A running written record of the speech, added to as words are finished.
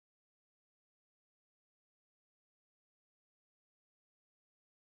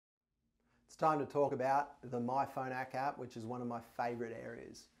time to talk about the MyPhonak app, which is one of my favorite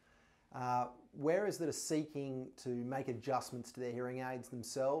areas. Wearers that are seeking to make adjustments to their hearing aids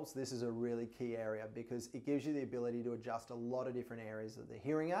themselves, this is a really key area because it gives you the ability to adjust a lot of different areas of the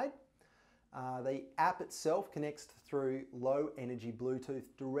hearing aid. The app itself connects through low energy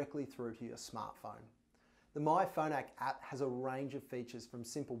Bluetooth directly through to your smartphone. The MyPhonak app has a range of features from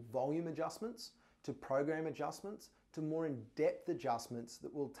simple volume adjustments to program adjustments to more in-depth adjustments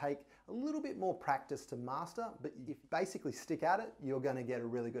that will take a little bit more practice to master, but if you basically stick at it, you're going to get a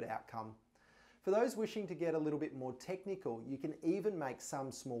really good outcome. For those wishing to get a little bit more technical, you can even make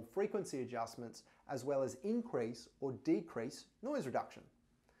some small frequency adjustments as well as increase or decrease noise reduction.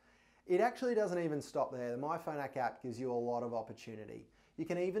 It actually doesn't even stop there. The MyPhonak app gives you a lot of opportunity. You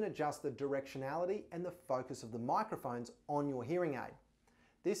can even adjust the directionality and the focus of the microphones on your hearing aid.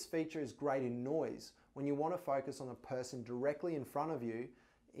 This feature is great in noise when you want to focus on a person directly in front of you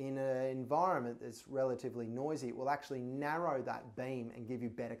in an environment that's relatively noisy. It will actually narrow that beam and give you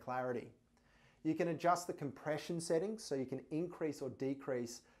better clarity. You can adjust the compression settings so you can increase or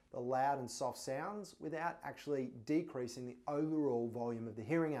decrease the loud and soft sounds without actually decreasing the overall volume of the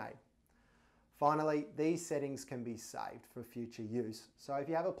hearing aid. Finally, these settings can be saved for future use. So if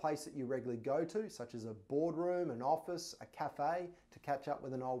you have a place that you regularly go to, such as a boardroom, an office, a cafe, to catch up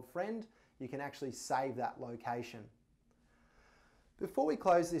with an old friend, you can actually save that location. Before we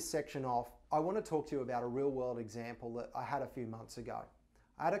close this section off, I want to talk to you about a real-world example that I had a few months ago.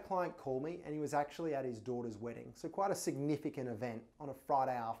 I had a client call me and he was actually at his daughter's wedding, so quite a significant event on a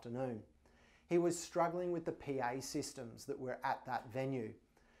Friday afternoon. He was struggling with the PA systems that were at that venue,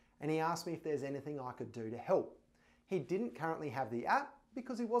 and he asked me if there's anything I could do to help. He didn't currently have the app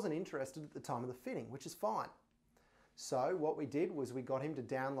because he wasn't interested at the time of the fitting, which is fine. So what we did was we got him to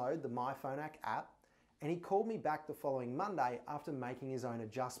download the MyPhonak app, and he called me back the following Monday after making his own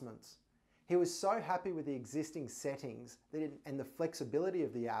adjustments. He was so happy with the existing settings and the flexibility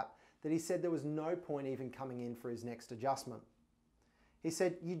of the app that he said there was no point even coming in for his next adjustment. He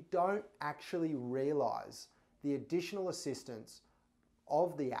said, you don't actually realize the additional assistance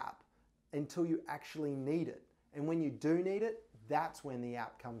of the app until you actually need it. And when you do need it, that's when the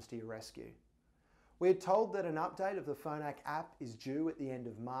app comes to your rescue. We are told that an update of the Phonak app is due at the end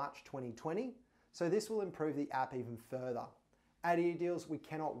of March 2020, so this will improve the app even further. At eardeals, we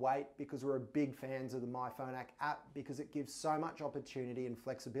cannot wait because we're big fans of the MyPhonak app because it gives so much opportunity and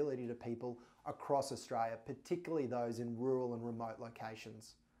flexibility to people across Australia, particularly those in rural and remote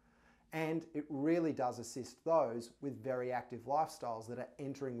locations. And it really does assist those with very active lifestyles that are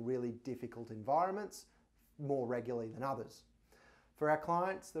entering really difficult environments more regularly than others. For our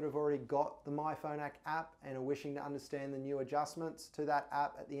clients that have already got the MyPhonak app and are wishing to understand the new adjustments to that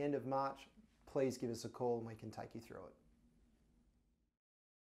app at the end of March, please give us a call and we can take you through it.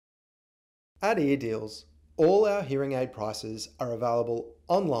 At eardeals, all our hearing aid prices are available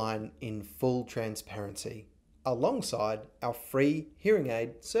online in full transparency, alongside our free hearing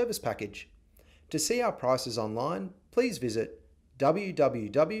aid service package. To see our prices online, please visit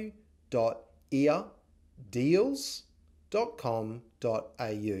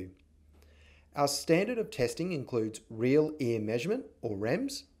www.eardeals.com.au. Our standard of testing includes real ear measurement or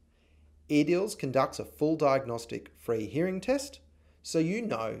REMS. Eardeals conducts a full diagnostic free hearing test, so you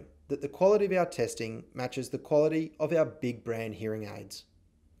know that the quality of our testing matches the quality of our big brand hearing aids.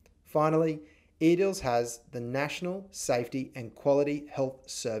 Finally, eardeals has the National Safety and Quality Health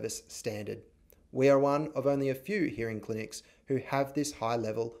Service Standard. We are one of only a few hearing clinics who have this high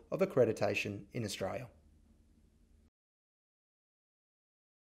level of accreditation in Australia.